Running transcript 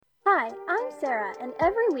Hi, I'm Sarah, and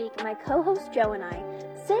every week my co-host Joe and I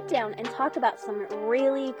sit down and talk about some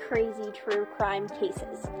really crazy true crime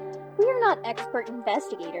cases. We are not expert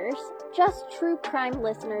investigators, just true crime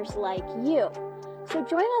listeners like you. So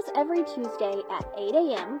join us every Tuesday at 8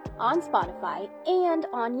 a.m. on Spotify and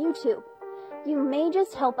on YouTube. You may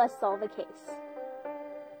just help us solve a case.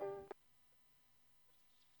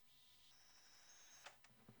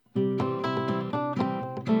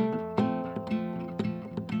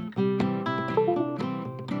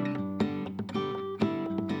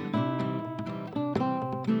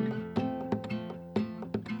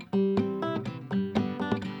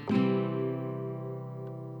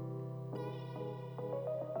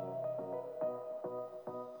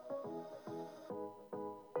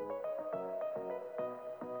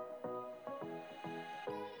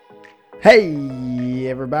 Hey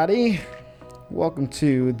everybody, welcome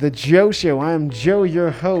to the Joe Show. I'm Joe,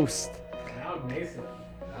 your host. Now I'm Mason.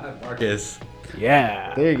 I'm Marcus.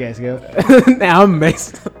 Yeah. There you guys go. Now I'm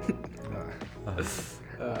Mason.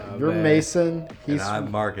 You're Mason. And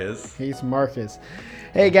I'm Marcus. He's Marcus.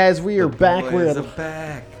 Hey guys, we are back. We're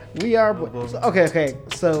back. We are. Okay.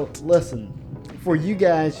 So listen, for you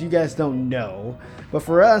guys don't know, but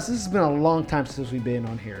for us, this has been a long time since we've been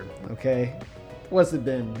on here. Okay. What's it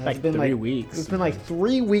been? It's been 3 weeks. It's been like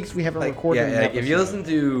 3 weeks we haven't recorded an episode. If you listen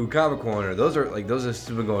to Comic Corner, those are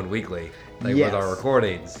still been going weekly. With our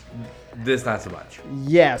recordings. This not so much.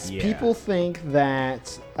 Yes, Yeah. People think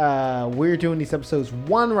that we're doing these episodes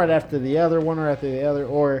one right after the other,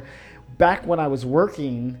 or back when I was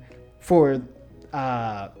working for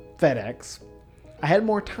FedEx, I had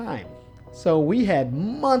more time. So we had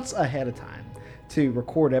months ahead of time to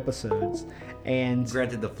record episodes. And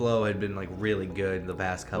granted, the flow had been really good the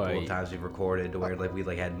past couple of times we've recorded, to where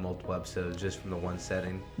we had multiple episodes just from the one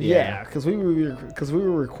setting. Yeah, because we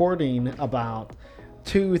were recording about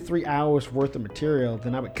 2-3 hours worth of material.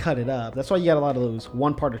 Then I would cut it up. That's why you got a lot of those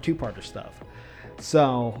 1-part or 2-parter stuff.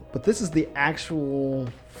 So, but this is the actual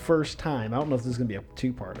first time. I don't know if this is gonna be a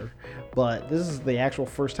 2-parter, but this is the actual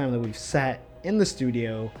first time that we've sat in the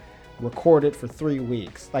studio, recorded for 3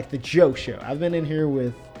 weeks, like the Joe Show. I've been in here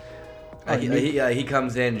with. He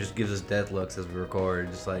comes in and just gives us death looks as we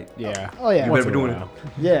record, just like oh yeah, you better be doing it.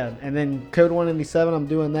 Yeah, and then Code 187, I'm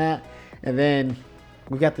doing that, and then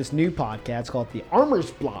we've got this new podcast called The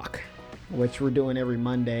Armor's Block, which we're doing every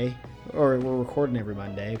Monday, or we're recording every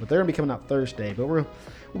Monday, but they're gonna be coming out Thursday. But we'll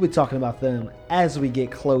be talking about them as we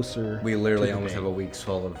get closer. We literally almost have a week's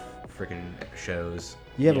full of freaking shows.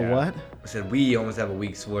 You have a what? I said we almost have a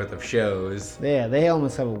week's worth of shows. Yeah, they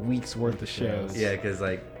almost have a week's worth of shows. Yeah, because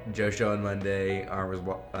Joe Show on Monday, Code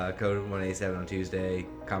 187 on Tuesday,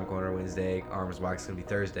 Comic Corner Wednesday, Armor's Box is going to be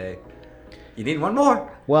Thursday. You need one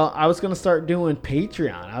more. Well, I was going to start doing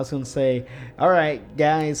Patreon. I was going to say, all right,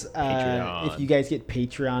 guys, if you guys get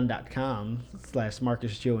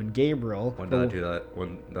patreon.com/Marcus, Joe, and Gabriel. $1, $2,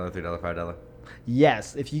 $1, $3, $5.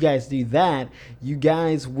 Yes, if you guys do that, you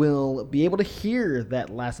guys will be able to hear that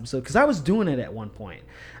last episode. Because I was doing it at one point.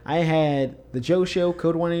 I had the Joe Show,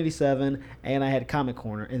 Code 187, and I had Comic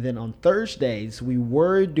Corner. And then on Thursdays, we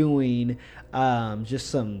were doing just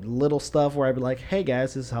some little stuff where I'd be like, hey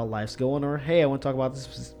guys, this is how life's going. Or hey, I want to talk about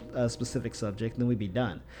this specific subject. And then we'd be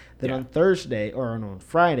done. Then on Thursday, or on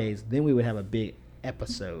Fridays, then we would have a big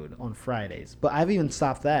episode on Fridays. But I've even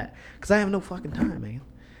stopped that because I have no fucking time, man.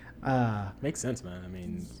 Makes sense, man. I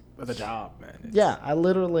mean, with a job, man. Yeah, I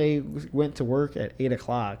literally went to work at 8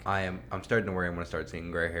 o'clock. I'm starting to worry I'm going to start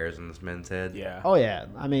seeing gray hairs on this man's head. Yeah. Oh yeah,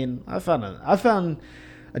 I mean, I found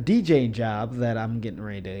a DJing job that I'm getting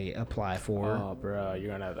ready to apply for. Oh, bro,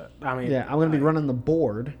 you're gonna have that. I mean, yeah, I'm gonna be running the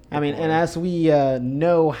board. And as we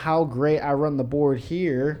know how great I run the board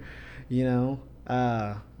here,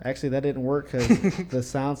 actually that didn't work because the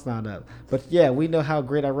sound's not up. But yeah, we know how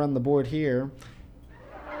great I run the board here.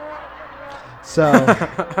 So,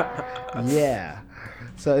 yeah.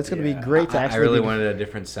 So it's going to be great to actually... I really wanted a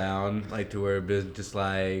different sound, to where it was just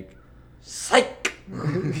psych!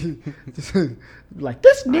 Like,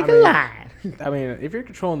 this nigga lied. I mean, if you're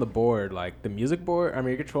controlling the board, the music board,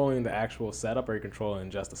 you're controlling the actual setup, or you're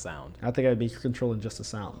controlling just the sound? I think I'd be controlling just the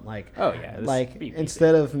sound. Oh, yeah.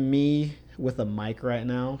 Instead of me with a mic right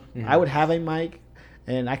now, I would have a mic,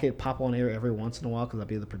 and I could pop on air every once in a while because I'd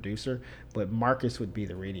be the producer, but Marcus would be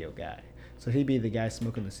the radio guy. So he'd be the guy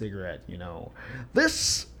smoking the cigarette,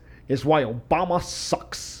 This is why Obama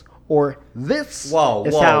sucks. Or this is how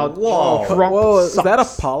Trump sucks. Is that a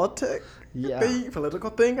political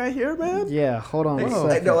thing I hear, man? Yeah, hold on a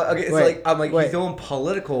second. No, okay, it's he's going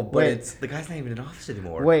political, but it's the guy's not even in office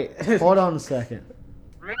anymore. Wait, hold on a second.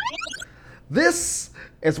 This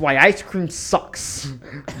is why ice cream sucks.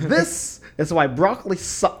 This is why broccoli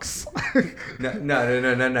sucks. No. You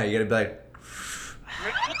gotta be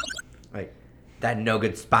like that no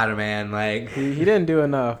good Spider-Man. Like He didn't do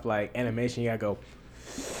enough like animation. You gotta go.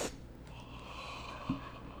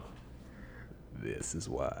 This is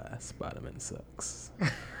why Spider-Man sucks.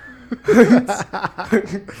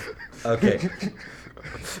 okay.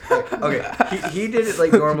 Okay, he did it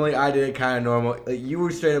like normally. I did it kind of normal. Like you were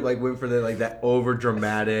straight up like went for the like that over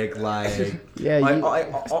dramatic like Yeah,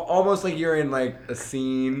 almost like you're in like a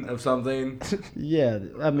scene of something. Yeah,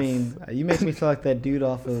 I mean, you make me feel like that dude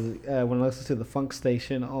off of when I listen to the Funk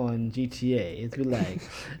Station on GTA.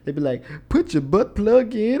 They'd be like, put your butt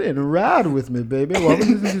plug in and ride with me, baby, while we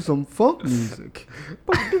listen to some funk music.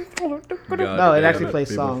 No, it actually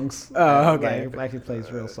plays songs. Oh, okay. It actually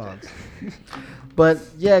plays real songs. But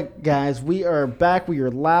yeah, guys, we are back. We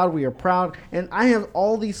are loud. We are proud. And I have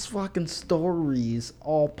all these fucking stories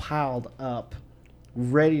all piled up,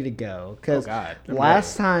 ready to go. Because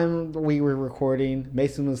last time we were recording,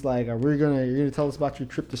 Mason was like, you're gonna tell us about your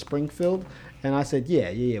trip to Springfield? And I said, yeah.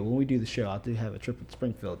 When we do the show, I'll do have a trip to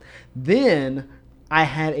Springfield. Then I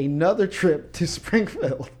had another trip to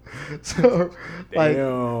Springfield. So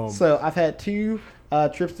I've had 2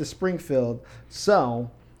 trips to Springfield.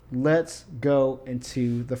 So let's go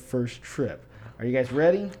into the first trip. Are you guys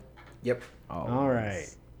ready? Yep. All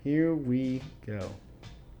right. Here we go.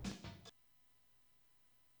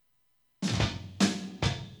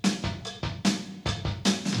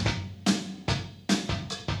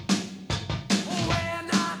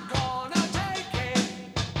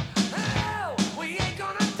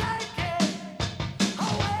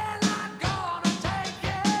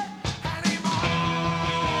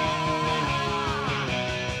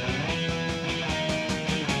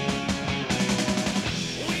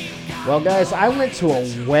 Well, guys, I went to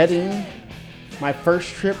a wedding, my first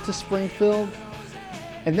trip to Springfield,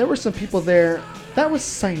 and there were some people there that was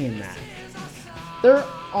saying that. There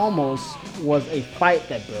almost was a fight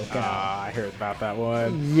that broke out. I heard about that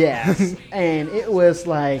one. Yes, and it was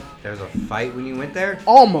like... There was a fight when you went there?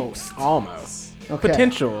 Almost. Okay.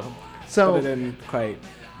 Potential. So, but it didn't quite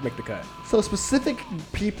make the cut. So specific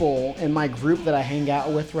people in my group that I hang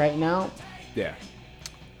out with right now, yeah,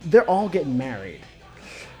 they're all getting married.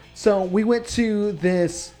 So we went to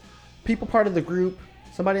this part of the group.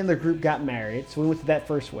 Somebody in the group got married, so we went to that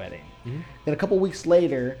first wedding. Mm-hmm. Then a couple weeks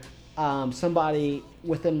later, somebody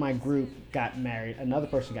within my group got married. Another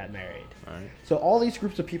person got married. All right. So all these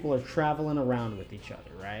groups of people are traveling around with each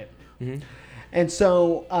other, right? Mm-hmm. And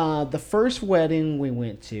so the first wedding we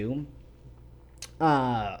went to,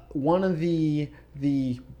 one of the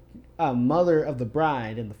mother of the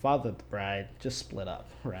bride and the father of the bride just split up,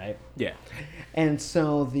 right? Yeah. And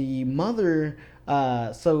so the mother,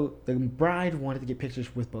 so the bride wanted to get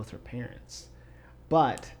pictures with both her parents,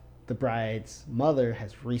 but the bride's mother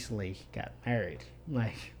has recently got married.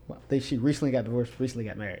 She recently got divorced, recently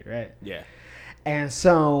got married, right? Yeah. And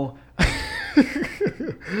so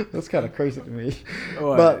that's kind of crazy to me.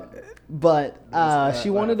 What? But she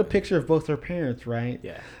wanted a picture of both her parents, right?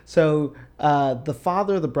 Yeah. So the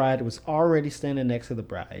father of the bride was already standing next to the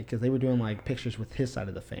bride because they were doing like pictures with his side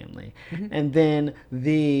of the family. Mm-hmm. And then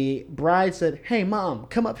the bride said, "Hey, Mom,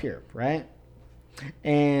 come up here," right?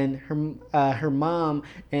 And her mom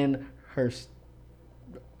and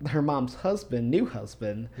her mom's husband, new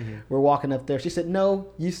husband, mm-hmm. were walking up there. She said,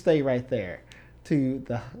 "No, you stay right there," to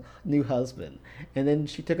the new husband. And then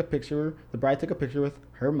she took a picture, the bride took a picture with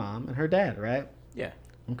her mom and her dad, right? Yeah.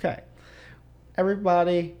 Okay.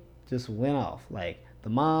 Everybody just went off. Like, the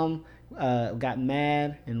mom got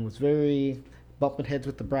mad and was very bumping heads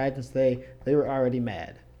with the bride and they were already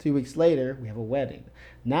mad. 2 weeks later, we have a wedding.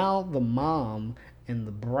 Now the mom and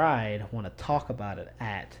the bride want to talk about it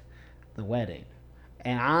at the wedding.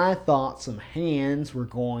 And I thought some hands were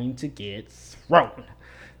going to get thrown.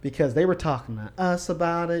 Because they were talking to us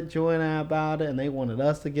about it, Joy and I about it, and they wanted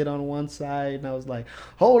us to get on one side. And I was like,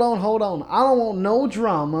 hold on. I don't want no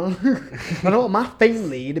drama. I don't want my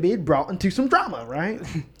family to be brought into some drama, right?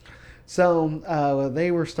 So they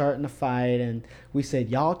were starting to fight, and we said,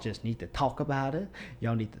 y'all just need to talk about it.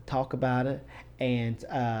 And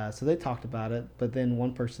so they talked about it, but then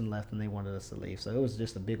one person left, and they wanted us to leave. So it was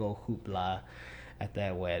just a big old hoopla at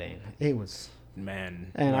that wedding. It was...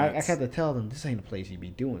 Man. And I had to tell them, this ain't a place you be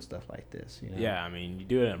doing stuff like this, you know? Yeah, I mean, you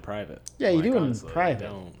do it in private. Yeah, you do it in private.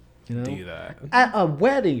 Don't do that. At a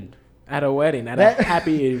wedding. At a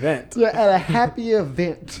happy event. Yeah, at a happy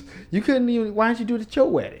event. You couldn't even, why didn't you do it at your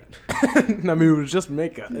wedding? I mean, it would just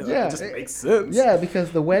make it just makes sense. Yeah,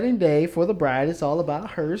 because the wedding day for the bride is all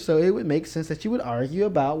about her, so it would make sense that you would argue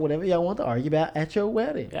about whatever y'all want to argue about at your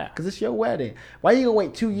wedding. Yeah. Because it's your wedding. Why are you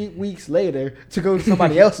going to wait 2 weeks later to go to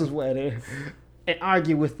somebody else's wedding and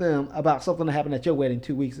argue with them about something that happened at your wedding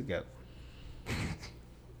 2 weeks ago?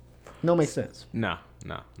 No makes sense. No.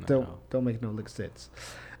 Don't make no sense.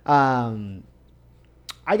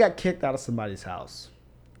 I got kicked out of somebody's house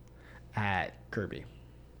at Kirby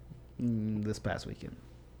this past weekend.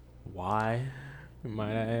 Why,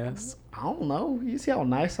 might I ask? I don't know. You see how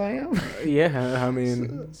nice I am? Yeah, I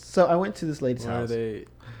mean... So I went to this lady's Why are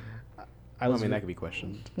house. that could be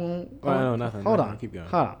questioned. Well, no, nothing. Hold nothing. on. Keep going.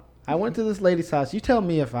 Hold on. I went to this lady's house. You tell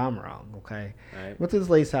me if I'm wrong, okay? All right. Went to this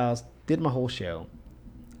lady's house, did my whole show.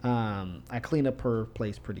 I cleaned up her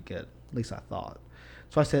place pretty good. At least I thought.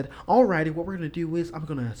 So I said, alrighty, what we're going to do is I'm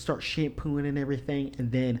going to start shampooing and everything,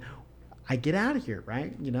 and then I get out of here,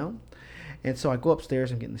 right? You know? And so I go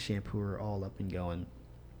upstairs, I'm getting the shampooer all up and going.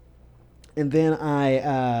 And then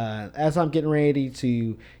as I'm getting ready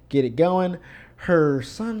to get it going, her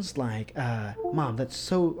son's like, Mom, that's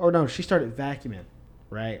so... Or no, she started vacuuming,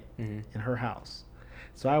 right? In her house.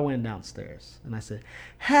 So I went downstairs, and I said,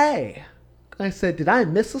 hey... I said, did I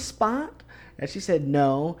miss a spot? And she said,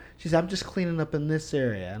 no. She said, I'm just cleaning up in this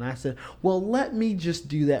area. And I said, well, let me just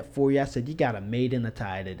do that for you. I said, you got a maid in a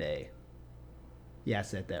tie today. Yeah, I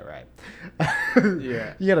said that right.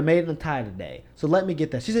 Yeah. You got a maid in a tie today. So let me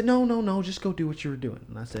get that. She said, no, just go do what you were doing.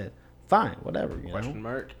 And I said, fine, whatever. Question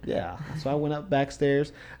mark? Yeah. So I went up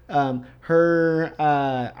backstairs. I heard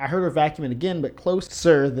her vacuuming again, but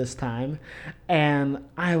closer this time. And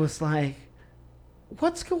I was like,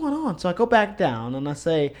 what's going on? So I go back down and I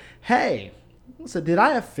say, hey, I said, did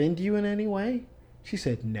I offend you in any way? She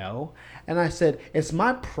said, no. And I said, it's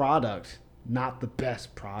my product, not the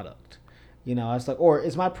best product. You know, I was like, or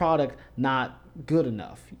is my product not good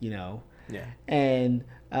enough, you know? Yeah. And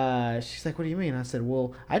she's like, what do you mean? I said,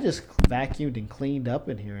 well, I just vacuumed and cleaned up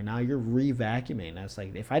in here, and now you're re-vacuuming. I was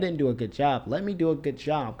like, if I didn't do a good job, let me do a good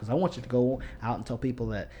job, because I want you to go out and tell people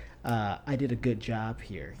that I did a good job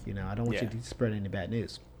here. You know, I don't want you to spread any bad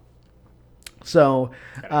news. So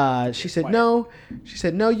she said, no. She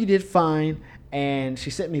said, no, you did fine. And she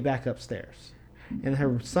sent me back upstairs. And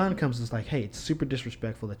her son comes and is like, hey, it's super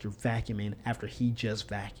disrespectful that you're vacuuming after he just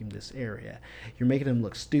vacuumed this area. You're making him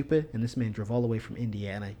look stupid, and this man drove all the way from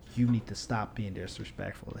Indiana. You need to stop being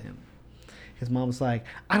disrespectful to him. His mom was like,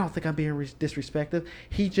 I don't think I'm being disrespectful.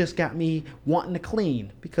 He just got me wanting to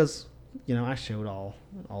clean because, you know, I showed all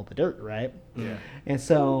the dirt, right? Yeah. And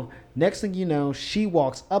so next thing you know, she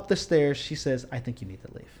walks up the stairs. She says, I think you need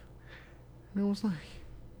to leave. And I was like,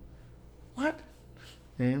 what?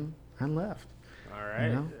 And I left. All right.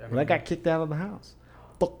 You know? But I got kicked out of the house.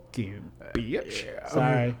 Fucking bitch. Yeah.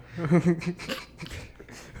 Sorry.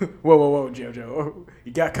 Whoa, JoJo.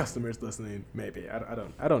 You got customers listening. Maybe. I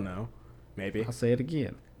don't know. Maybe. I'll say it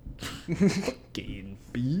again. Fucking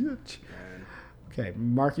bitch. Man. Okay,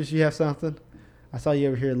 Marcus, you have something? I saw you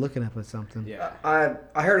over here looking up at something. Yeah. I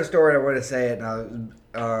heard a story and I wanted to say it,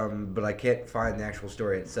 but I can't find the actual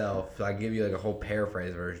story itself. So I give you like a whole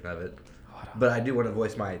paraphrase version of it. But I do want to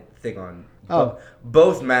voice my thing on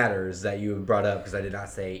both matters that you brought up because I did not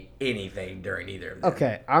say anything during either of them.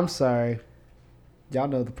 Okay, I'm sorry. Y'all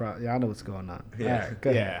know the problem. Y'all know what's going on. Yeah. All right, go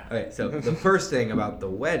ahead. Yeah. Okay, so the first thing about the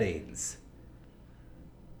weddings,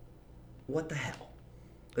 what the hell?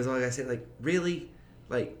 Is like I said, like really,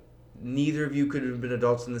 like neither of you could have been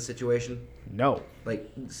adults in this situation. No.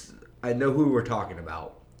 Like I know who we're talking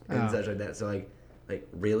about and Oh. such like that. So like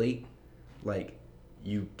really, like.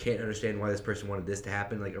 You can't understand why this person wanted this to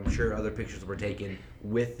happen. Like, I'm sure other pictures were taken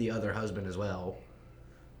with the other husband as well.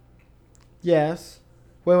 Yes.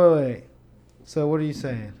 Wait. So what are you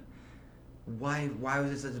saying? Why was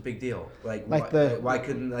it such a big deal? Like why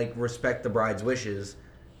couldn't like respect the bride's wishes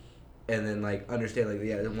and then like understand like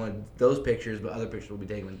they want those pictures but other pictures will be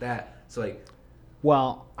taken with that. So like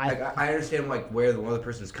Well, I understand like where the other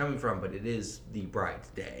person is coming from, but it is the bride's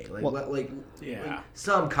day. Like like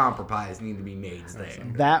some compromise need to be made there.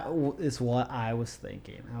 that is what I was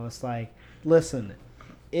thinking. I was like, listen,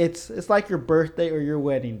 it's like your birthday or your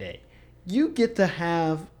wedding day. You get to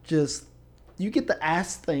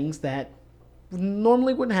ask things that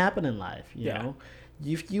normally wouldn't happen in life, you know?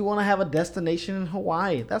 If you want to have a destination in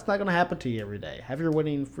Hawaii, that's not going to happen to you every day. Have your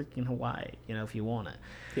wedding in freaking Hawaii, you know, if you want it.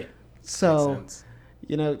 Yeah. So, Makes sense.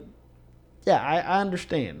 you know, yeah, I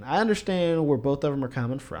understand. I understand where both of them are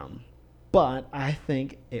coming from. But I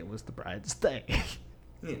think it was the bride's day.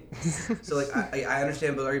 Yeah. So like I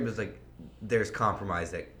understand both arguments. Like there's compromise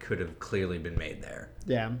that could have clearly been made there.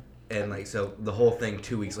 Yeah. and like so the whole thing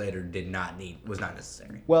 2 weeks later was not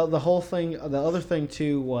necessary. Well, the other thing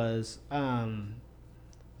too was,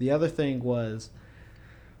 the other thing was,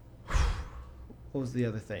 what was the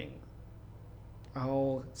other thing?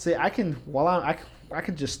 Oh, see, I can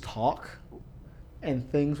just talk,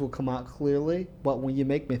 and things will come out clearly. But when you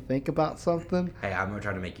make me think about something, Hey, I'm not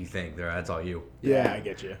trying to make you think. That's all you. Yeah, I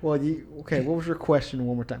get you. well, okay? What was your question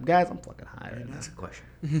one more time, guys? I'm fucking high right now. That's a question.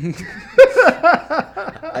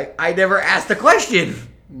 I never asked the question.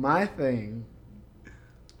 My thing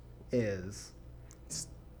is,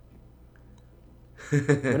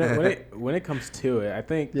 when it comes to it, I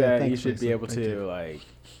think that you should be able to like.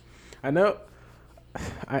 I know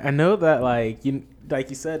that like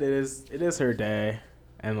you said, it is her day,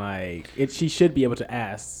 and like she should be able to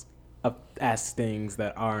ask things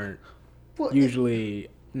that aren't usually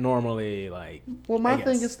normally like. Well, my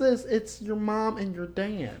thing is this: it's your mom and your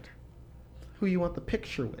dad who you want the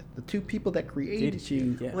picture with, the two people that created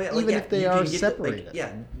you, even if they are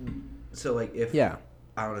separated. So like if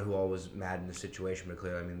I don't know who all was mad in the situation, but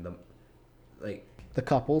clearly, I mean the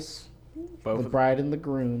couples, the bride and the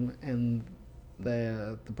groom, and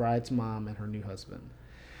the bride's mom and her new husband.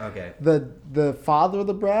 Okay. The father of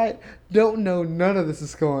the bride don't know none of this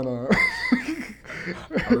is going on.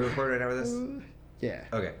 Are we recording right now with this? Yeah.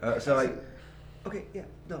 Okay. Okay. Yeah.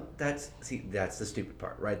 No. That's the stupid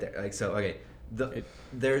part right there. Like so. Okay.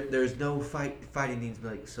 There's no fighting needs to be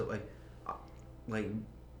like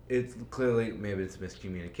it's clearly maybe it's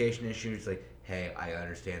miscommunication issues. Like, hey, I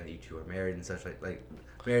understand that you two are married and such like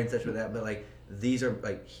married and such with that, but like these are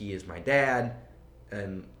like he is my dad,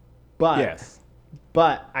 and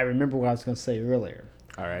but I remember what I was going to say earlier.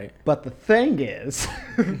 All right. But the thing is,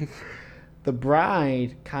 the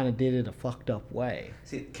bride kind of did it a fucked up way.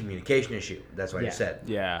 See, communication issue. That's what I said.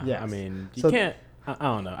 Yeah. Yes. I mean, you can't. I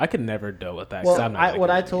don't know. I could never deal with that. Well, I'm not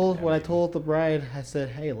I told the bride, I said,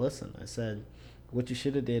 hey, listen. I said, what you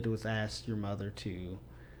should have did was ask your mother to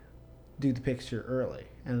do the picture early.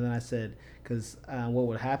 And then I said, because what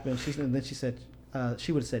would happen? And then she said,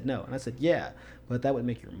 she would have said no. And I said, yeah, but that would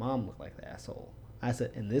make your mom look like the asshole. I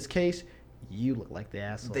said, in this case, you look like the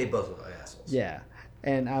asshole. They both look like assholes. Yeah.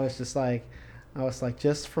 And I was like,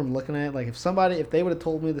 just from looking at it, like if they would have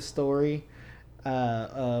told me the story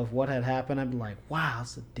of what had happened, I'd be like, wow,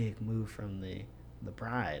 that's a dick move from the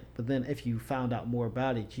bride. But then if you found out more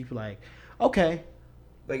about it, you'd be like, okay.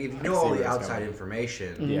 Like if you know all the outside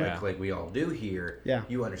information, like we all do here,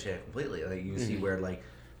 you understand it completely. Like you can see where like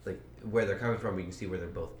where they're coming from. You can see where they're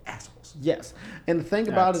both assholes. Yes, and the thing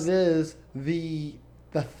about it is the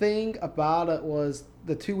thing about it was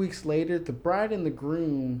the 2 weeks later, the bride and the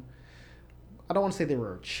groom. I don't want to say they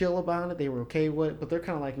were chill about it. They were okay with it, but they're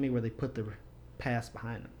kind of like me, where they put their past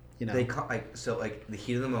behind them. You know, they the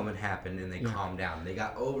heat of the moment happened and they calmed down. They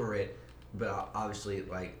got over it, but obviously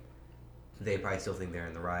like they probably still think they're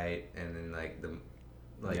in the right, and then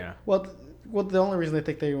Well, the only reason they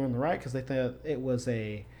think they were in the right because they thought it was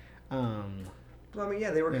a. Well, I mean,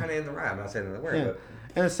 they were kind of in the right. I'm not saying that they were, but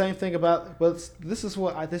and the same thing about this is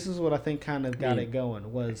what I think kind of got it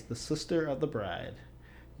going was the sister of the bride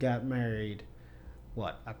got married,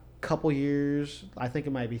 a couple years? I think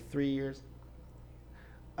it might be 3 years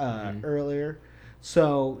earlier.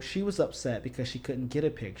 So she was upset because she couldn't get a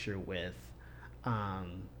picture with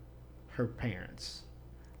her parents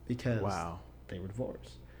because they were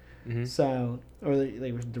divorced. Mm-hmm. So, or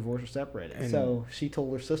they were divorced or separated. And so she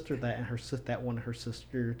told her sister that, and that wanted her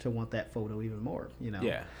sister to want that photo even more. You know.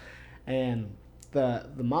 Yeah. And the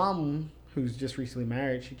mom, who's just recently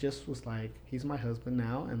married, she just was like, "He's my husband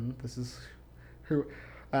now, and this is who.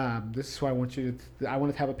 This is who I want you to. I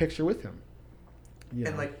wanted to have a picture with him." You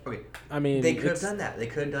know? I mean, they could have done that. They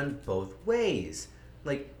could have done both ways.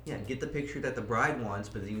 Get the picture that the bride wants,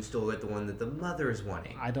 but then you still get the one that the mother is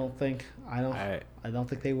wanting. I don't think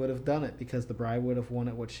they would have done it because the bride would have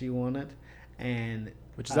wanted what she wanted, and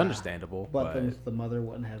which is understandable. But then the mother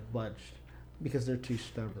wouldn't have budged because they're too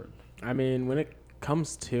stubborn. I mean, when it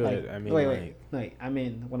comes to it, I mean, wait. I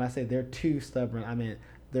mean, when I say they're too stubborn, I mean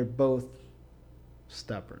they're both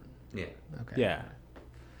stubborn. Yeah. Okay. Yeah.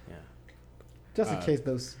 Just in case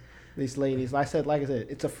these ladies, like I said,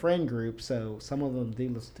 it's a friend group, so some of them do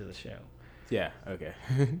listen to the show. Yeah. Okay.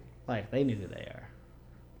 Like they knew who they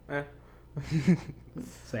are.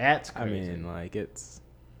 So that's crazy.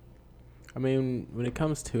 I mean, when it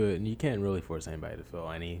comes to it, you can't really force anybody to feel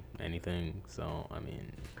anything. So I mean,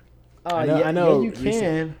 I know you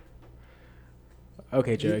can.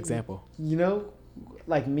 Okay, Joe. Example. You know,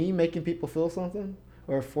 like me making people feel something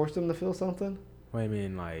or force them to feel something. What do you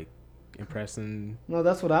mean, like? impressing. No,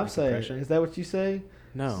 that's what I'm saying. Impression. Is that what you say?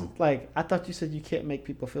 No. Like, I thought you said you can't make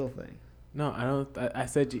people feel things. No, I don't. I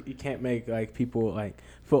said you can't make like people like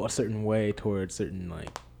feel a certain way towards certain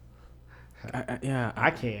like.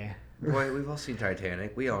 I can. Boy, we've all seen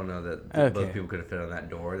Titanic. We all know that both people could have fit on that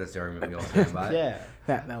door. That's the argument we all stand by. Yeah.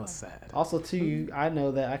 That was sad. Also, too, I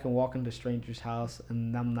know that I can walk into a stranger's house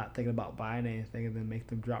and I'm not thinking about buying anything and then make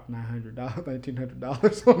them drop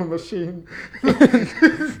 $1,900 on a machine.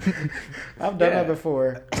 I've done that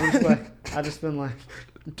before. I just been like,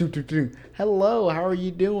 hello, how are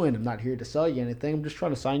you doing? I'm not here to sell you anything. I'm just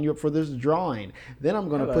trying to sign you up for this drawing. Then I'm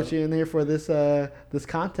going to put you in here for this this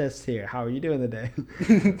contest here. How are you doing today?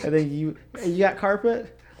 And then you got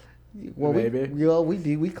carpet? Well, maybe. We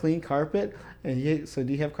do. We clean carpet. And so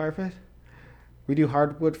do you have carpet? We do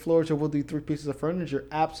hardwood floors, or we'll do 3 pieces of furniture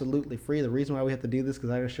absolutely free. The reason why we have to do this is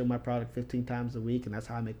because I got to show my product 15 times a week, and that's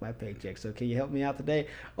how I make my paycheck. So can you help me out today?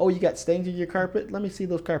 Oh, you got stains in your carpet? Let me see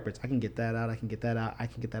those carpets. I can get that out. I can get that out. I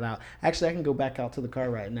can get that out. Actually, I can go back out to the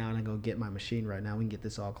car right now, and I go get my machine right now. We can get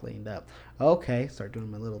this all cleaned up. Okay, start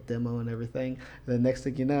doing my little demo and everything. And then next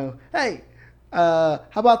thing you know, hey, how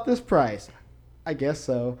about this price? I guess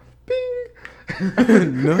so. Bing.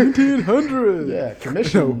 1,900. Yeah,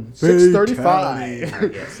 commission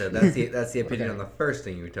 $635. Yeah, so that's the opinion on the first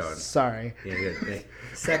thing you told. Sorry. Yeah.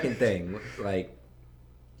 Second thing, like,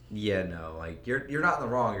 like you're not in the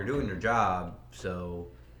wrong. You're doing your job. So,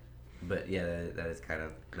 but yeah, that is kind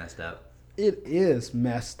of messed up. It is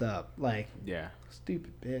messed up. Like,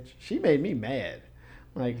 stupid bitch. She made me mad.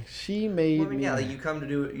 Like, she made me. Yeah, like you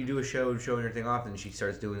do a show showing your thing off, and she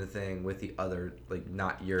starts doing the thing with the other, like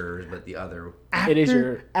not yours, but the other.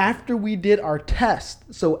 After we did our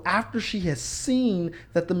test, so after she has seen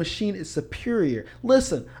that the machine is superior.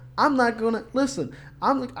 Listen, I'm not gonna listen.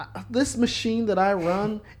 This machine that I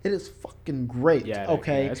run, it is fucking great. Yeah.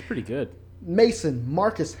 Okay, That's pretty good. Mason,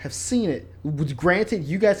 Marcus have seen it. Granted,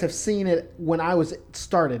 you guys have seen it when I was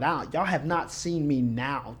started out. Y'all have not seen me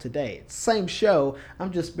now today. It's the same show.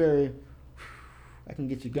 I'm just very. I can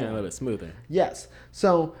get you going. A little bit smoother. Yes.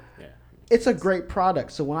 So it's a great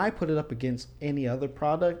product. So when I put it up against any other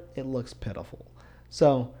product, it looks pitiful.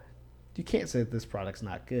 So you can't say that this product's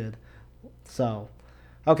not good. So,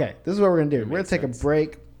 okay, this is what we're going to do. We're going to take a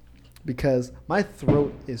break because my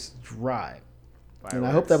throat is dry. Fireworks. And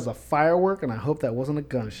I hope that was a firework, and I hope that wasn't a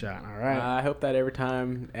gunshot, all right? I hope that every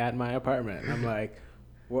time at my apartment. I'm like,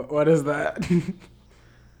 what is that?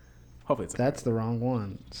 Hopefully it's That's the wrong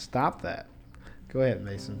one. Stop that. Go ahead,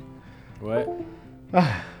 Mason. What?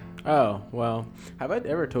 Oh, well, have I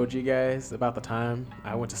ever told you guys about the time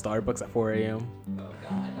I went to Starbucks at 4 a.m.? Oh,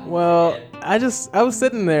 God. Well, I was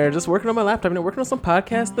sitting there just working on my laptop, working on some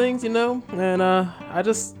podcast things, and I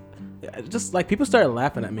just like people started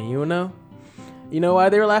laughing at me, You know why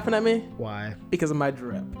they were laughing at me? Why? Because of my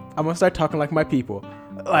drip. I'm gonna start talking like my people.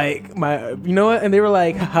 Like you know what? And they were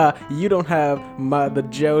like, haha, you don't have the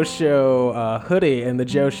Joe Show hoodie and the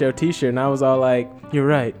Joe Show t-shirt. And I was all like, you're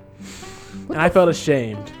right. And I felt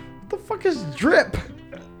ashamed. What the fuck is drip?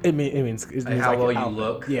 It means how like well you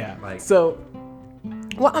look. Yeah. Like. So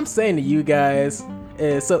what I'm saying to you guys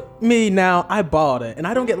is, so me now, I bought it, and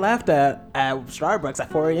I don't get laughed at Starbucks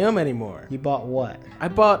at 4 a.m. anymore. You bought what? I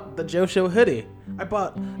bought the Joe Show hoodie. I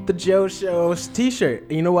bought the Joe Show t-shirt.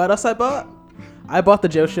 And you know what else I bought? I bought the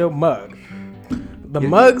Joe Show mug. The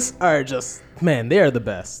mugs are just, man, they are the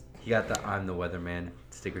best. You got the I'm the Weatherman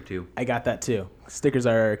sticker too. I got that too. Stickers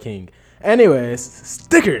are king. Anyways,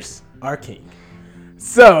 stickers are king.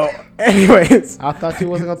 So, anyways. I thought you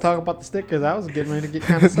wasn't going to talk about the stickers. I was getting ready to get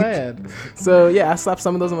kind of sad. So, yeah, I slapped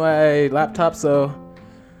some of those on my laptop. So,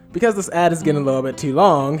 because this ad is getting a little bit too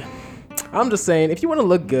long, I'm just saying, if you want to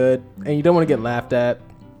look good and you don't want to get laughed at,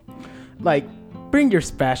 like, bring your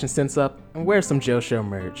fashion sense up and wear some Joe Show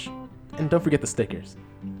merch. And don't forget the stickers.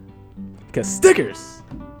 Because stickers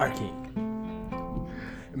are king.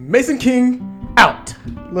 Mason King out.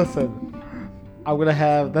 Listen, I'm going to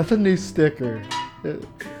have, that's a new sticker.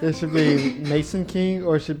 It should be Mason King,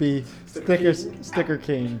 or it should be Sticker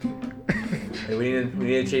King. Hey, we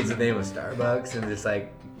need to change the name of Starbucks and just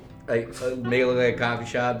like make it look like a coffee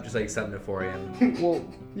shop, just like something at 4 a.m. Well,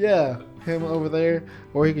 yeah, him over there,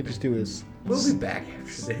 or he could just do his. We'll be back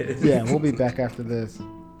after this. Yeah, we'll be back after this.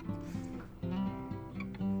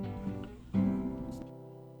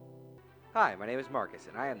 Hi, my name is Marcus,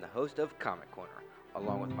 and I am the host of Comic Corner.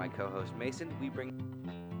 Along with my co-host Mason, we bring...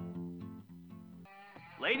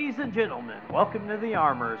 Ladies and gentlemen, welcome to the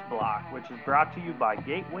Armor's Block, which is brought to you by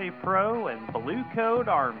Gateway Pro and Blue Code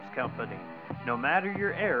Arms Company. No matter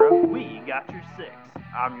your era, we got your six.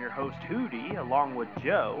 I'm your host Hootie, along with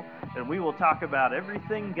Joe, and we will talk about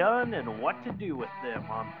everything gun and what to do with them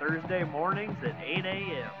on Thursday mornings at 8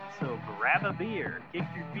 a.m. So grab a beer, kick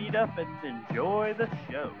your feet up, and enjoy the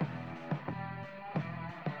show.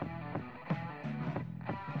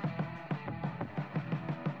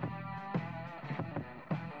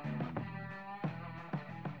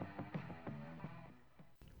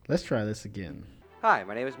 Let's try this again. Hi,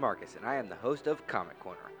 my name is Marcus, and I am the host of Comic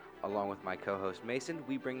Corner. Along with my co-host Mason,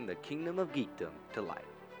 we bring the kingdom of geekdom to light,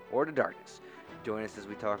 or to darkness. Join us as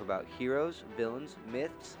we talk about heroes, villains,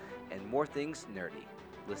 myths, and more things nerdy.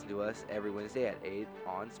 Listen to us every Wednesday at 8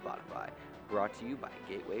 on Spotify. Brought to you by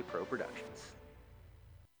Gateway Pro Productions.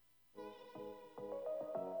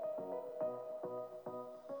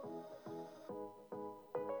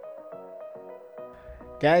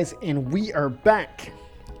 Guys, and we are back.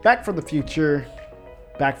 Back from the future.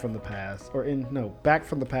 Back from the past. Back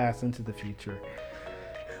from the past into the future.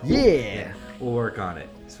 Yeah. We'll work on it.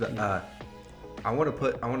 So, I want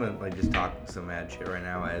to just talk some mad shit right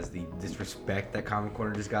now as the disrespect that Comic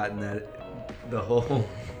Corner just got in the whole.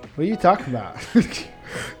 What are you talking about?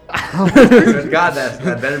 God,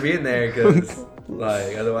 that better be in there because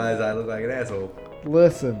otherwise I look like an asshole.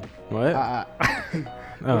 Listen. What?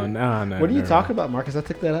 Oh no. What are you talking about, Marcus? I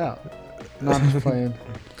took that out. No, I'm just playing.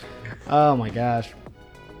 Oh my gosh.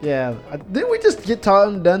 Yeah, didn't we just get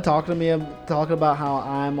done talking to me talking about how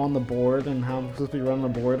I'm on the board and how I'm supposed to be running the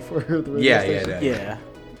board for the radio station? Yeah.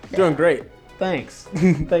 Doing great. Thanks.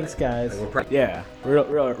 Thanks, guys. Yeah,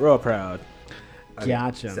 real proud.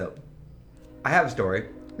 Gotcha. So, I have a story.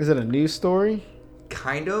 Is it a news story?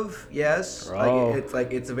 Kind of, yes. Oh. It's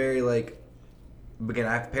a very again,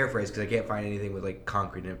 I have to paraphrase because I can't find anything with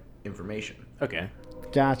concrete information. Okay.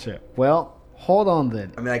 Gotcha. Well, hold on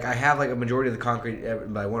then. I mean, I have a majority of the concrete,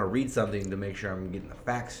 but I want to read something to make sure I'm getting the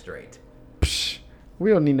facts straight. Psh,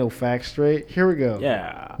 we don't need no facts straight. Here we go.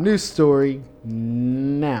 Yeah. News story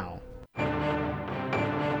now.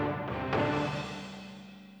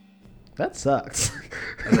 That sucks.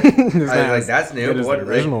 That's new. Good as What the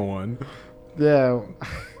original one? Yeah.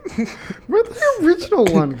 Where'd the original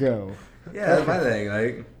one go? Yeah, that's my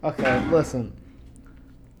thing. Okay, listen.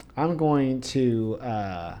 I'm going to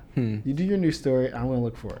you do your news story. I'm going to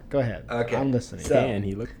look for it. Go ahead. Okay. I'm listening. So, Can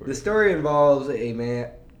he look for the it? story involves a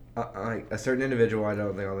man, a certain individual. I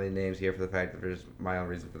don't think I'll name names here for the fact that there's my own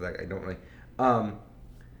reason for that. I don't really.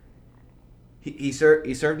 He served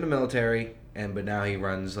in the military, but now he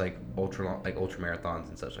runs ultra marathons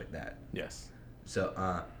and such like that. Yes.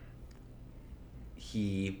 So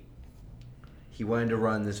he wanted to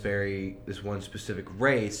run this one specific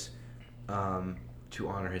race to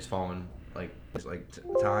honor his fallen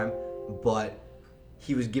time, but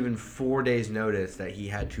he was given 4 days notice that he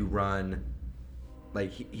had to run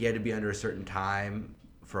he had to be under a certain time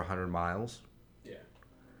for 100 miles. Yeah.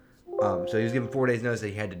 So he was given 4 days notice that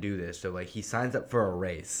he had to do this. So he signs up for a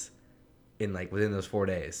race in within those 4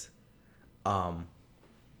 days. And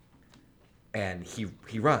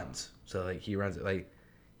he runs. So he runs it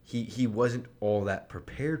he wasn't all that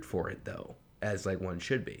prepared for it though, as one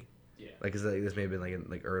should be. Yeah. Cause this may have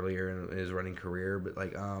been earlier in his running career,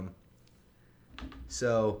 but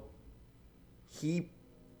so he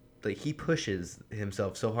pushes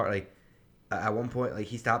himself so hard. At one point,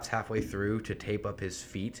 he stops halfway through to tape up his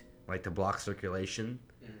feet, to block circulation,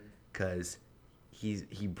 because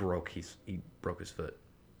he broke his foot,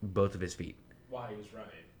 both of his feet. While he was running.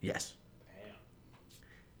 Yes.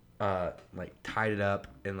 Damn. Tied it up,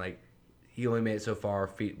 and he only made it so far,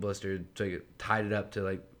 feet blistered, so he tied it up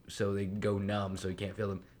to so they go numb, so he can't feel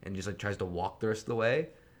them, and just tries to walk the rest of the way,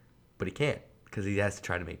 but he can't because he has to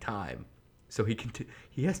try to make time, so he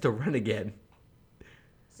has to run again.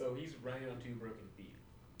 So he's running on 2 broken feet.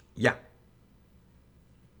 Yeah.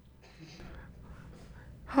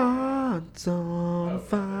 Hearts on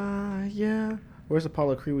fire. Where's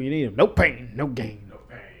Apollo Creed when you need him? No pain, no gain. No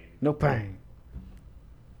pain. No pain.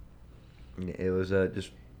 It was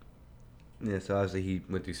just so obviously he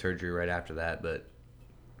went through surgery right after that, but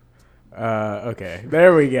Okay.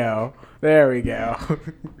 There we go.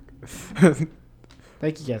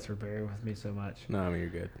 Thank you guys for bearing with me so much. No, I mean, you're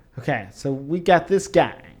good. Okay, so we got this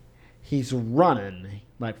guy. He's running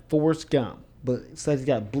like Forrest Gump, but it says he's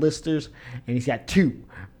got blisters and he's got 2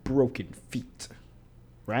 broken feet.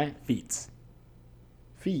 Right? Feet.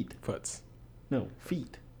 Feet. Foots. No,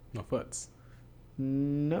 feet. No foots.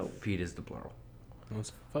 No. feet is the plural. No,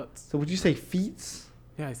 it's foots. So would you say feets?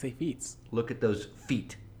 Yeah, I say feets. Look at those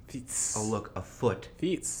feet. Feets. Oh, look, a foot.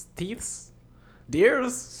 Feets. Teeths.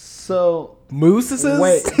 Deers? So mooses?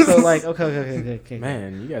 Wait, so like okay.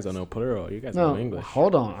 Man, you guys don't know plural. You guys No, know English.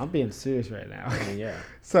 hold on. I'm being serious right now. I mean, yeah.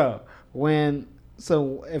 So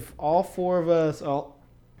if all four of us, all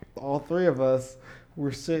three of us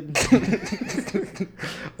were sitting,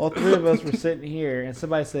 all three of us were sitting here, and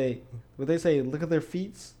somebody would they say, look at their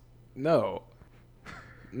feet? No.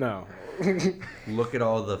 Look at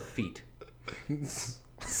all the feet.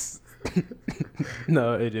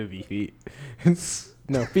 No, it'd be feet.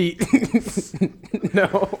 No, feet. No.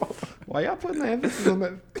 Why y'all putting the emphasis on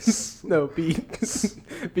that? No, feet.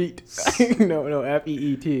 Feet. No,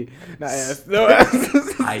 F-E-E-T. Not S. No,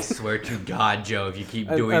 S. I swear to God, Joe, if you keep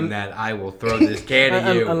doing that, I will throw this can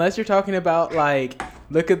at you. Unless you're talking about, like,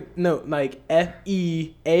 like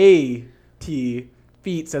F-E-A-T,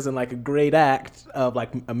 feats as in, like, a great act of,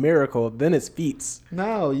 like, a miracle, then it's feats.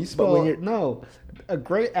 No, you spell it. No. A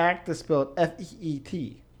great act is spelled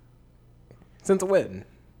F-E-E-T. Since when?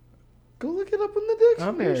 Go look it up in the dictionary.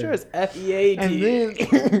 I'm pretty sure it's F-E-A-T. And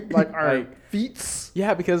then, like, our feets.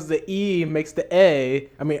 Yeah, because the E makes the A.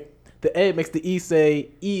 I mean, the A makes the E say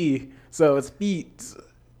E, so it's feet.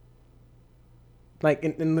 Like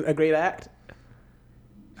in a great act.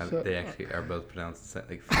 They actually are both pronounced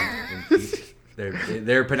like feet and feet.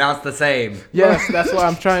 They're pronounced the same. Yes, that's why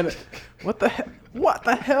I'm trying to. What the hell? What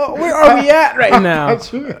the hell? Where are we at right now?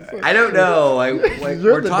 I don't know.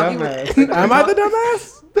 You're we're the talking. dumbass. Am I the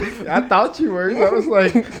dumbass? I thought you were. I was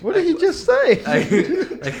like, what did he just say?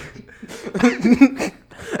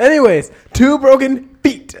 Anyways, 2 broken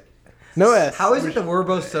feet. No S. How is it that we're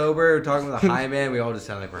both sober? We're talking with a high man. We all just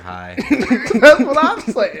sound like we're high. That's what I'm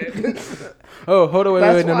saying. Oh, hold on,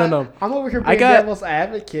 wait, no. I'm over here being devil's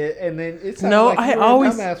advocate, and then it's like I you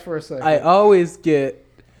always were a dumbass for a second. I always get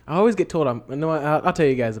told I'll tell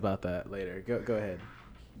you guys about that later. Go ahead.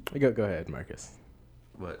 Go ahead, Marcus.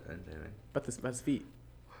 What? About his feet.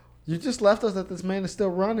 You just left us that this man is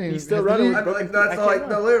still running. He's still running.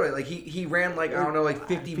 Literally, like he ran like I don't know, like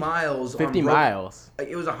 50 miles. 50 miles. Like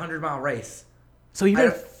it was a 100-mile race. So he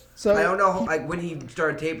ran. I don't know like when he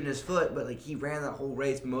started taping his foot, but like he ran that whole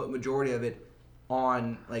race, majority of it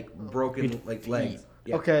on like broken like legs.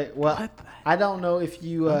 Yeah. Okay, well, I don't know if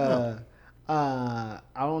you. I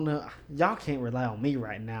don't know. Y'all can't rely on me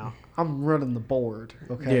right now. I'm running the board.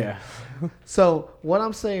 Okay. Yeah. So what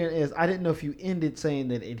I'm saying is, I didn't know if you ended saying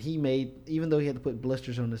that, and he made, even though he had to put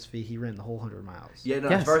blisters on his feet, he ran the whole 100 miles. Yeah. No.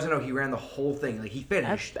 Yes. As far as I know, he ran the whole thing. Like he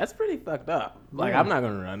finished. That's pretty fucked up. Like I'm not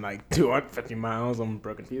gonna run like 250 miles on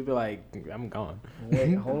broken feet. Be like, I'm gone.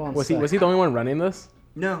 Wait, hold on. Was he the only one running this?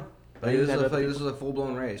 No. Like, this was a full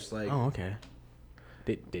blown race. Like. Oh, okay.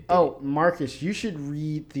 Oh, Marcus, you should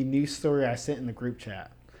read the news story I sent in the group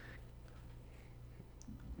chat.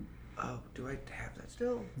 Oh, do I have that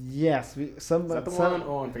still? Yes. Is that the one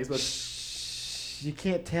on Facebook? Shh, you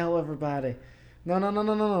can't tell everybody. No.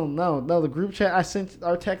 The group chat I sent,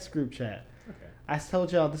 our text group chat. Okay. I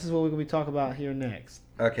told y'all this is what we're gonna be talking about here next.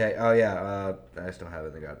 Okay. Oh yeah. I still have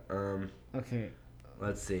it. I got. Okay.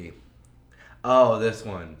 Let's see. Oh, this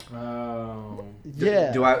one. Oh.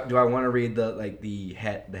 Yeah. Do I want to read the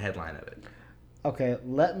headline of it? Okay,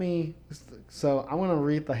 let me. So I'm gonna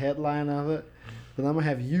read the headline of it, but I'm gonna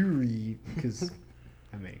have you read because,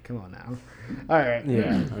 I mean, come on now. All right.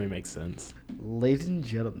 Yeah, I mean, makes sense. Ladies and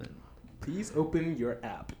gentlemen, please open your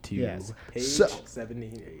app to page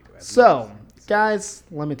 78. So, guys,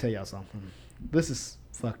 let me tell y'all something. This is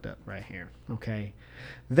fucked up right here. Okay,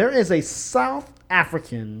 there is a South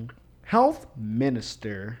African health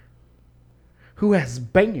minister who has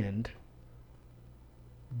banned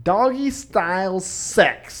doggy style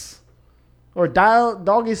sex or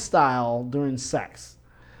doggy style during sex.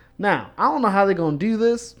 Now, I don't know how they're going to do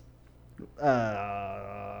this.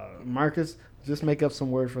 Marcus, just make up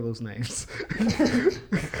some word for those names.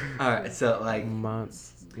 All right, so like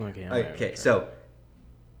months. Okay, so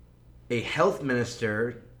a health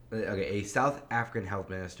minister, a South African health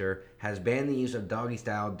minister has banned the use of doggy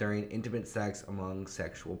style during intimate sex among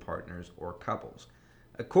sexual partners or couples.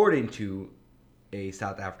 According to a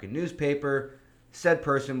South African newspaper, said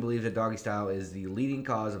person believes that doggy style is the leading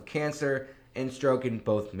cause of cancer and stroke in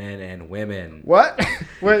both men and women. What?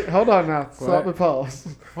 Wait, hold on now. Stop and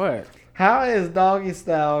pause. What? How is doggy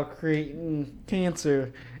style creating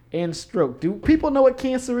cancer and stroke? Do people know what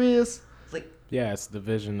cancer is? Yeah, it's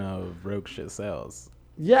division of rogue shit cells.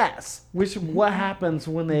 Yes. What happens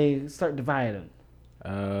when they start dividing?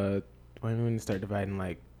 When you start dividing,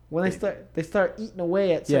 like when they start eating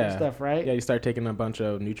away at certain stuff, right? Yeah, you start taking a bunch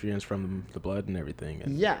of nutrients from the blood and everything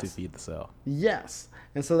to feed the cell. Yes.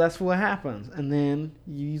 And so that's what happens. And then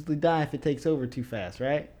you usually die if it takes over too fast,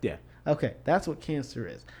 right? Yeah. Okay, that's what cancer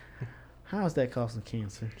is. How is that causing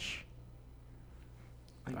cancer?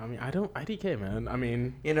 I mean, I don't IDK, man. I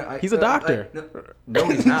mean, he's a doctor. No,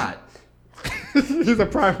 he's not. He's a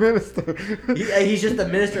prime minister. He's just a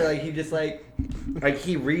minister. Like he just like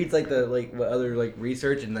he reads like what other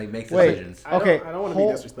research and makes decisions. Okay, I don't want to be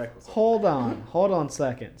disrespectful. Hold on a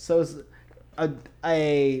second. So is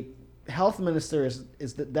a health minister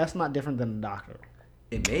that's not different than a doctor.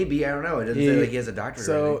 It may be. I don't know. It doesn't say he has a doctorate.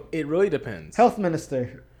 So it really depends. Health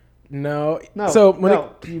minister. No. So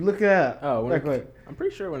you look at. Oh, I'm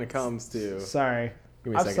pretty sure when it comes to. Sorry.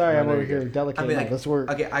 Give me a second. Sorry. I'm over here delicate. Let's work.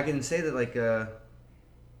 Okay, I can say that I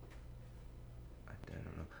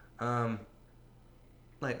don't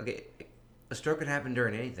know. Okay, a stroke can happen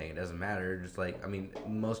during anything. It doesn't matter. Just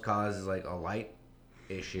most causes a light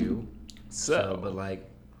issue. It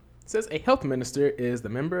says a health minister is the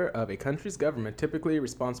member of a country's government typically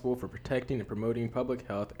responsible for protecting and promoting public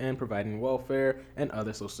health and providing welfare and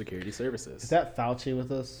other social security services. Is that Fauci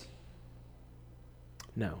with us?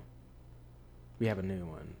 No. We have a new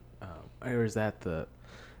one. Or is that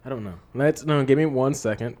I don't know. Give me 1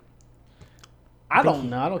 second. I don't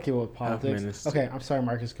know. I don't care what politics. Okay, I'm sorry,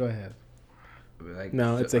 Marcus. Go ahead.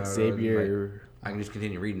 It's Xavier. I can just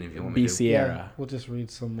continue reading if you want me to. Yeah, we'll just read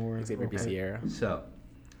some more. Xavier B. Sierra. So,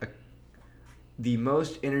 the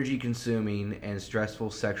most energy-consuming and stressful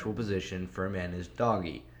sexual position for a man is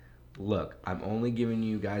doggy. Look, I'm only giving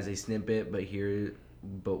you guys a snippet, but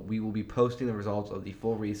we will be posting the results of the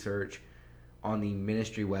full research on the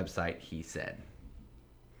ministry website, he said.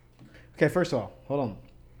 Okay, first of all, hold on.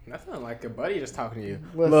 That's not like a buddy just talking to you.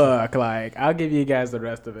 Listen. Look, I'll give you guys the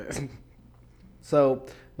rest of it. So,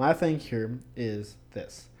 my thing here is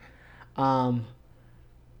this. Has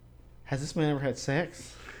this man ever had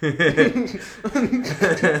sex? Wait,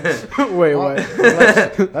 what?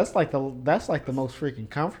 That's like the most freaking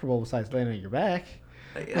comfortable besides laying on your back.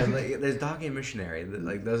 There's doggy and missionary.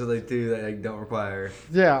 Those are the two that don't require.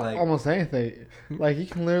 Yeah, almost anything. You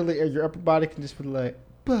can literally, your upper body can just be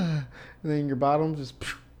bah, and then your bottom just.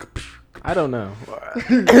 I don't know.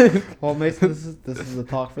 Well, Mason, this is a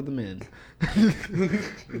talk for the men.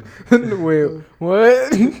 Wait,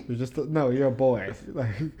 what? You're a boy.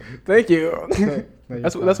 Thank you.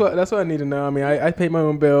 That's what I need to know. I mean, I pay my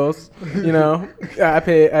own bills. I'm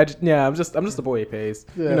just a boy who pays.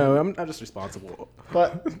 Yeah. I'm just responsible.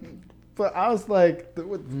 But I was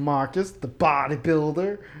with Marcus, the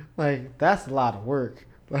bodybuilder, that's a lot of work.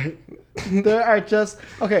 There are just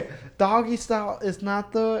doggy style is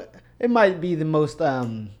not it might be the most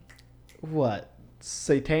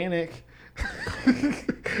satanic.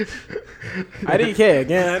 IDK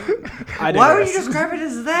again. Why would you describe it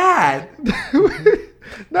as that?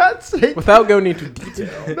 Not satanic. Without going into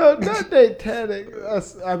detail. No, not satanic.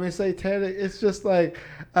 I mean satanic. It's just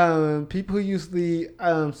people usually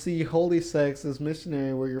see holy sex as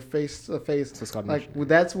missionary, where you're face to face. So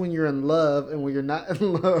that's when you're in love, and when you're not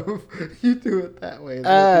in love, you do it that way.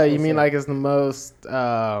 You mean it's the most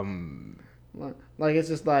it's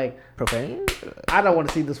just profane? I don't want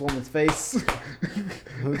to see this woman's face.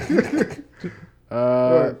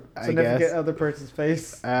 I significant guess other person's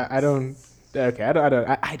face. I don't. Okay, I don't.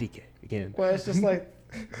 IDK again. Well, it's just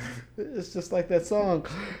it's just like that song.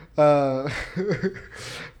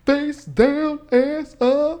 Face down, ass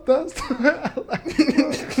up. That's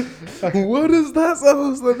what is that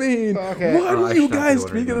supposed to mean? Okay. Why do you guys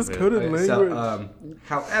speak in this coded language? So,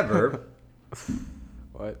 however,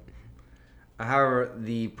 what? However,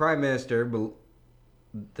 the prime minister,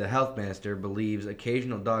 the health minister, believes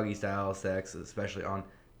occasional doggy style sex, especially on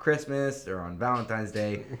Christmas or on Valentine's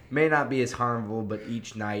Day, may not be as harmful, but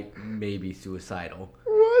each night may be suicidal.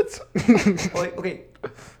 What? Okay,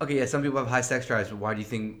 yeah, some people have high sex drives, but why do you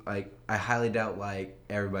think, I highly doubt,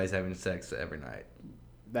 everybody's having sex every night?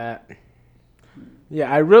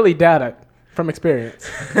 Yeah, I really doubt it from experience.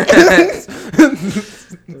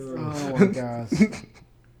 Oh my gosh.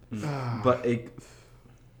 But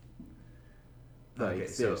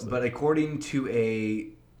but according to a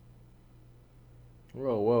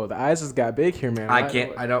whoa, the eyes just got big here, man.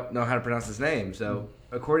 I don't know how to pronounce his name. So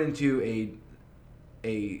according to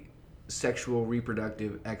a sexual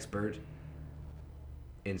reproductive expert,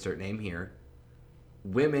 insert name here,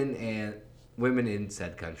 women in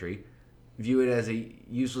said country view it as a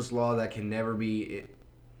useless law that can never be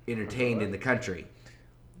entertained in the country.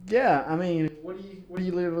 Yeah, I mean, what are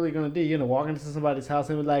you literally gonna do? You're gonna walk into somebody's house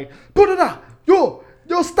and be like, "Put it out, yo,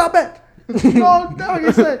 stop it, no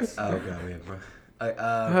doggy sex." Oh god, man.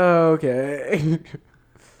 Okay.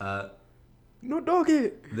 No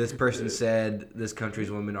doggy. This person said this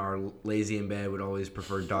country's women are lazy in bed, would always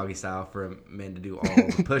prefer doggy style for men to do all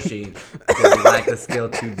the pushing because they lack the skill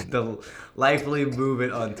to delightfully move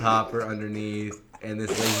it on top or underneath. And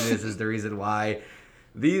this laziness is the reason why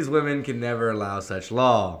these women can never allow such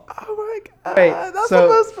law. Oh my god! Wait, that's so- the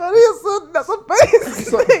most funniest. That's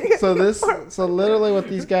amazing. So literally what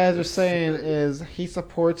these guys are saying is he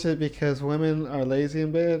supports it because women are lazy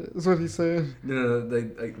in bed. Is what he's saying. No,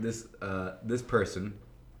 like this person.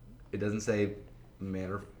 It doesn't say man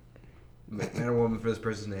or woman for this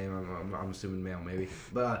person's name. I'm assuming male maybe,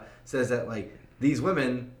 but says that like these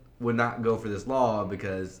women would not go for this law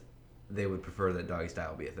because they would prefer that doggy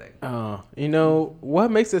style be a thing. Oh, you know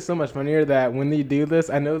what makes it so much funnier that when they do this,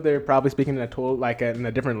 I know they're probably speaking in in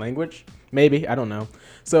a different language. Maybe, I don't know.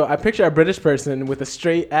 So I picture a British person with a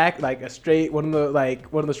straight one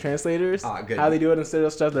of those translators. Good. How they do it instead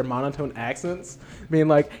of stuff, their monotone accents, being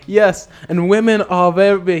like, yes, and women are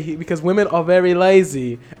because women are very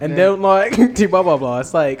lazy and don't like blah blah blah.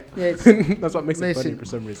 It's like that's what makes it funny for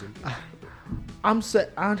some reason.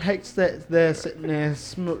 I'd hate that they're sitting there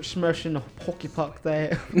smashing a hockey puck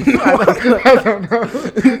there. I don't know.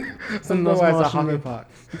 Why it's a hockey puck?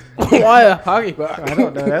 Why a hockey puck? I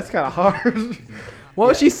don't know. That's kind of hard.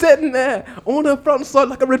 Well, she's sitting there on her front side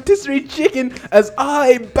like a rotisserie chicken as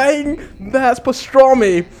I bang that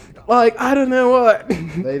pastrami. Like, I don't know what.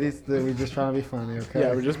 Ladies, we're just trying to be funny, okay?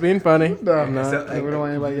 Yeah, we're just being funny. No, So, we don't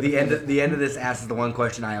want anybody to get the end of this asks the one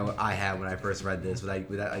question I had when I first read this.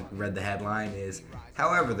 When I read the headline is,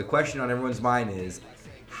 however, the question on everyone's mind is,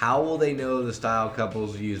 how will they know the style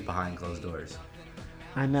couples use behind closed doors?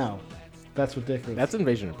 I know. That's ridiculous. That's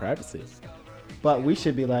invasion of privacy. But we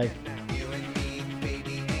should be like,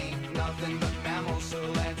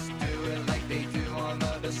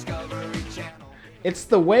 it's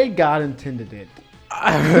the way God intended it.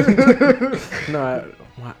 Oh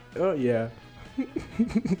yeah.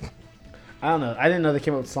 I don't know. I didn't know they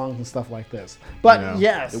came up with songs and stuff like this. But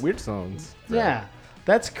yes. The weird songs. Yeah.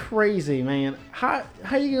 That's crazy, man. How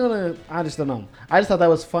you gonna? I just don't know. I just thought that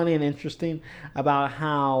was funny and interesting about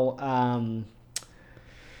how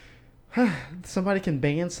somebody can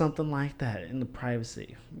ban something like that in the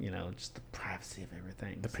privacy. You know, just the privacy of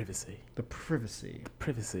everything. The privacy. The privacy.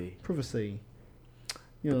 Privacy. Privacy.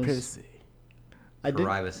 You know, The privacy.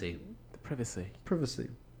 Privacy. The privacy. Privacy.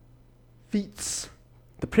 Feats.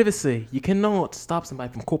 The privacy. You cannot stop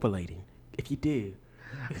somebody from copulating. If you do.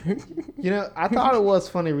 You know, I thought it was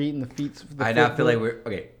funny reading the feats. I now feel like we're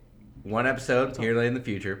okay. One episode here in the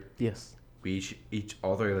future. Yes. We each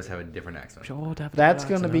all three of us have a different accent. Sure, That's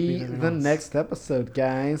going to be the next episode,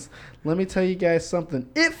 guys. Let me tell you guys something.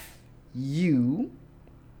 If you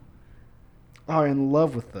are in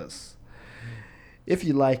love with us, if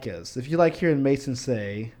you like us, if you like hearing Mason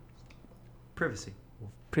say, Privacy.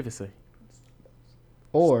 Privacy.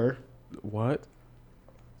 or What?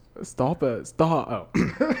 Stop it. Stop.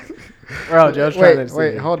 Oh. Oh, Joe's trying to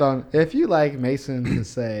wait, hold on. If you like Mason to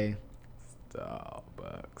say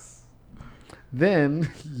Starbucks,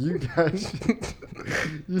 then you guys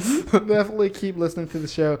you definitely keep listening to the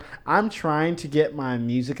show. I'm trying to get my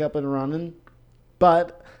music up and running,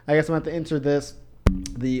 but I guess I'm going to have to enter this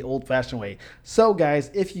the old-fashioned way. So,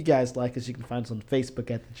 guys, if you guys like us, you can find us on Facebook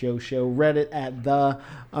at The Joe Show, Reddit at the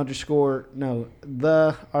Joe Show,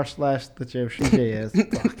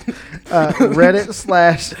 Reddit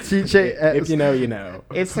 / TJS. if you know, you know.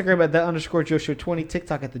 Instagram at the _Joe Show 20,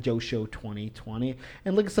 TikTok at the Joe Show 2020,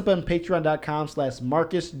 and look us up on patreon.com /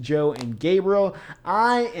 Marcus, Joe, and Gabriel.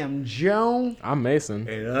 I am Joe. I'm Mason.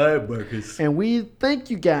 And I'm Marcus. And we thank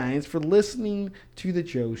you guys for listening to the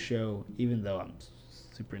Joe Show, even though I'm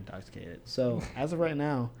super intoxicated. So, as of right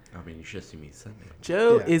now, I mean, you should see me Sunday.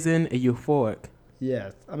 Joe Yeah. is in a euphoric.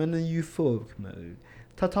 yes, I'm in the euphoric mode.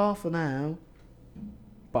 Ta-ta for now.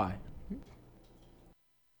 Bye.